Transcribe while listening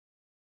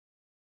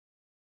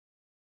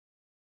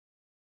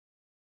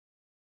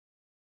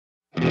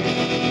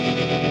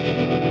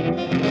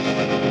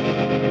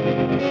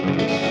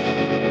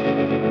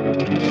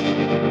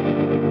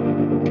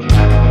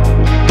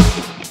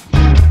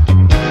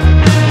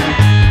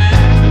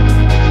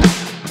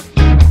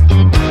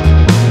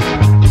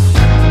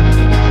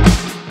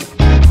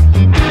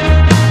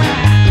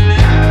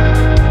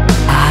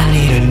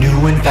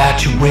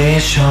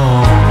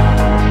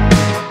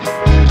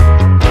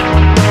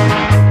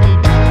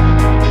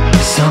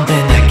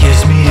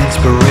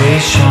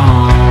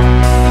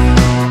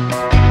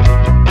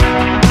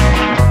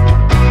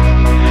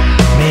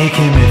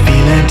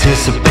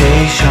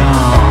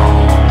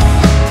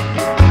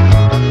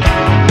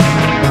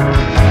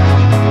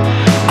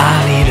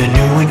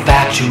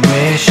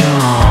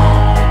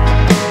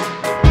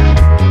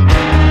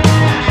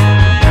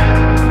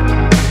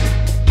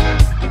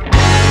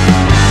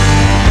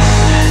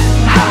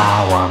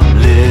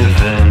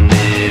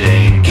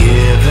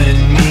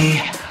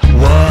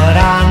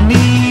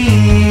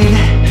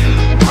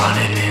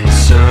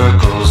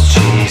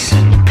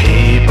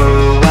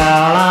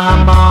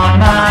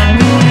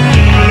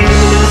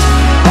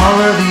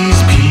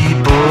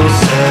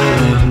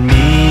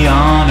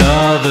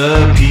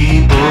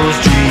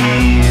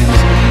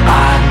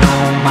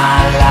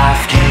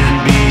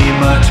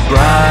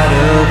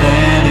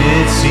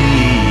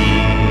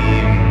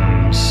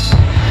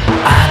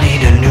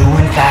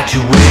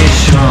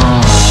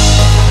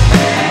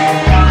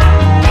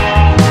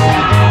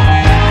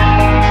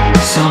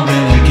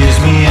Something that gives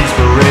me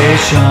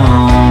inspiration,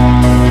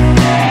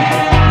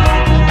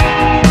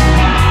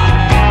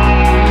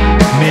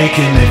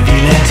 making me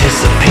feel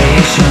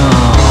anticipation.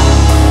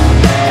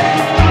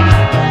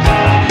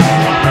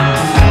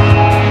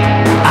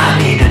 I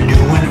need a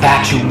new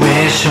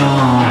infatuation.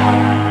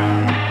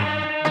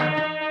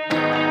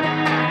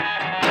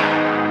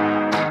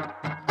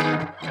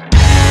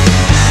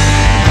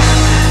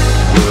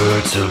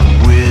 Words of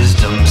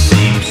wisdom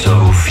seem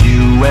so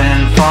few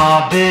and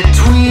far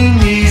between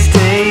these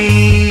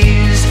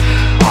days.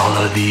 All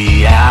of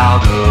the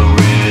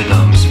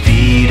algorithms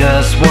feed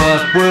us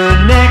what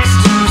we're next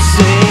to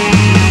say.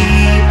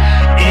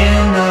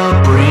 In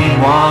the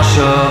brainwash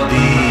of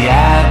the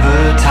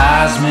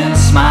advertisement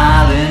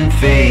smiling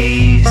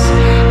face,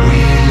 we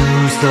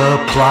lose the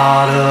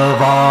plot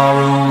of our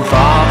own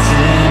thoughts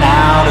in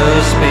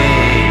outer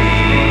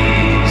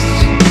space.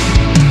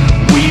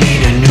 We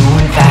need a new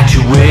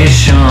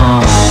infatuation,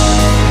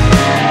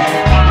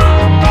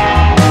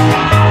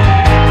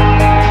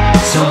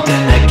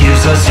 something that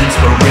gives us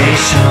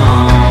inspiration,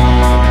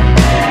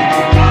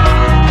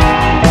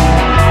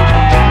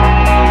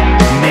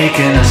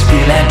 making us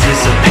feel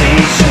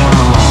anticipation.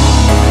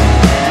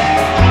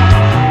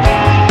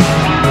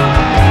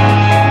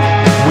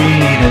 We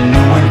need a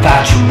new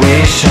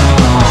infatuation.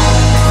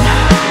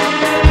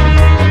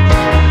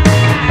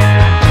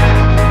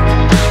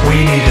 We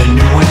need a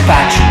new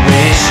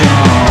infatuation,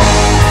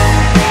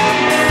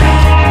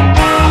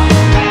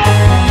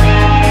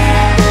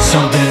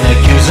 something that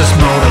gives us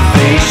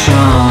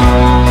motivation,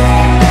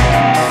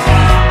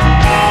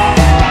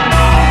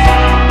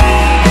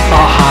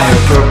 a higher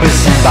purpose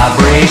and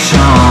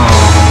vibration.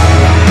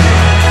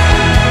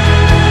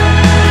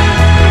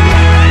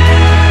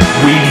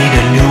 We need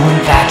a new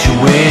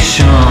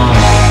infatuation.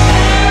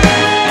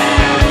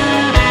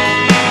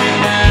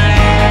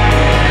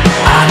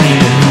 I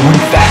need a new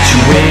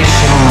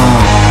infatuation.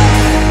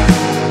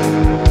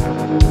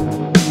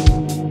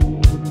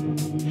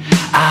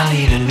 I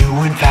need a new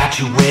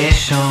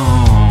infatuation.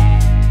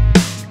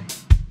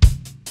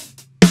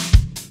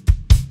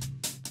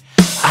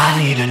 I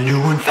need a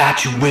new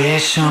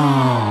infatuation.